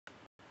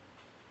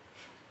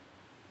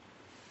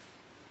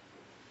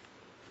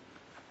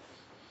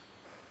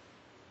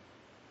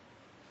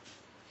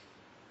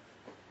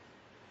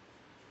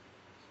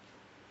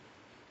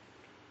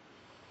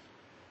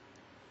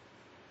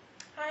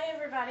Hi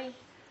everybody,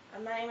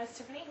 my name is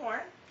Tiffany,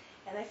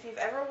 and if you've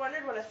ever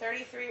wondered what a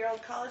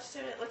 33-year-old college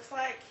student looks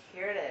like,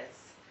 here it is.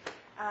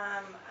 I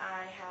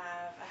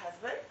have a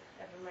husband.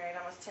 I've been married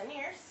almost 10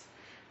 years.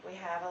 We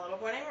have a little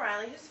boy named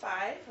Riley who's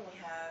 5, and we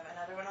have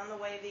another one on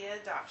the way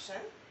via adoption.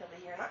 He'll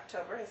be here in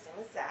October. His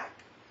name is Zach.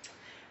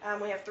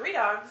 We have 3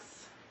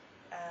 dogs,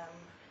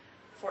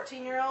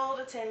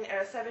 14-year-old, a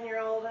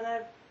 7-year-old, and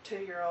a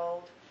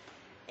 2-year-old.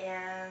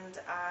 And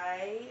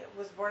I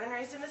was born and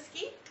raised in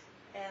Mesquite,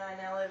 and I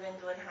now live in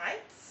Glen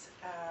Heights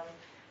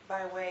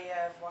by way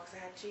of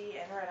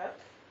Waxahachie and Red Oak.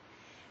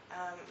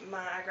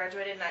 I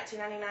graduated in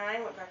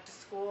 1999, went back to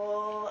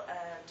school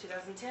in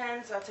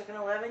 2010, so I took an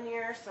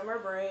 11-year summer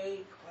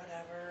break,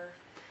 whatever.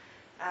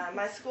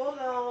 My school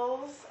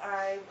goals,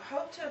 I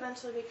hope to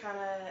eventually become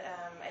an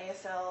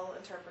ASL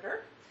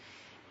interpreter.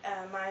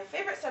 My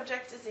favorite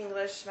subject is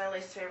English. My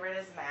least favorite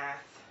is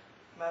math.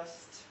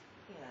 Most,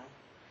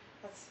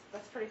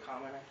 that's pretty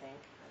common, I think.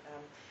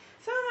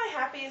 Some of my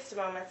happiest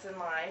moments in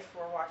life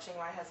were watching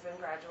my husband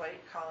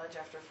graduate college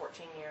after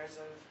 14 years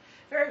of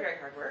very, very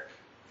hard work.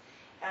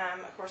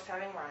 Of course,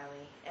 having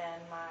Riley. And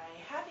my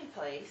happy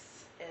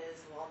place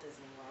is Walt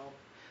Disney World.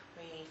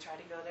 We try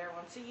to go there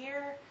once a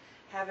year,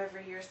 have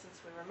every year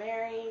since we were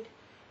married,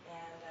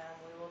 and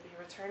we will be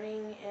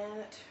returning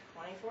in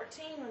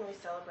 2014 when we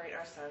celebrate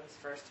our son's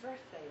first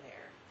birthday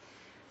there.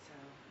 So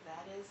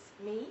that is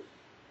me,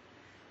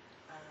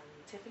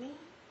 Tiffany,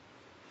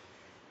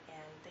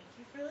 and thank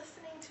you for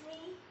listening to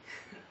me.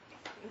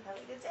 Have a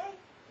good day.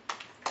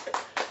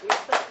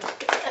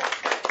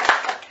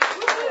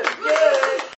 Good.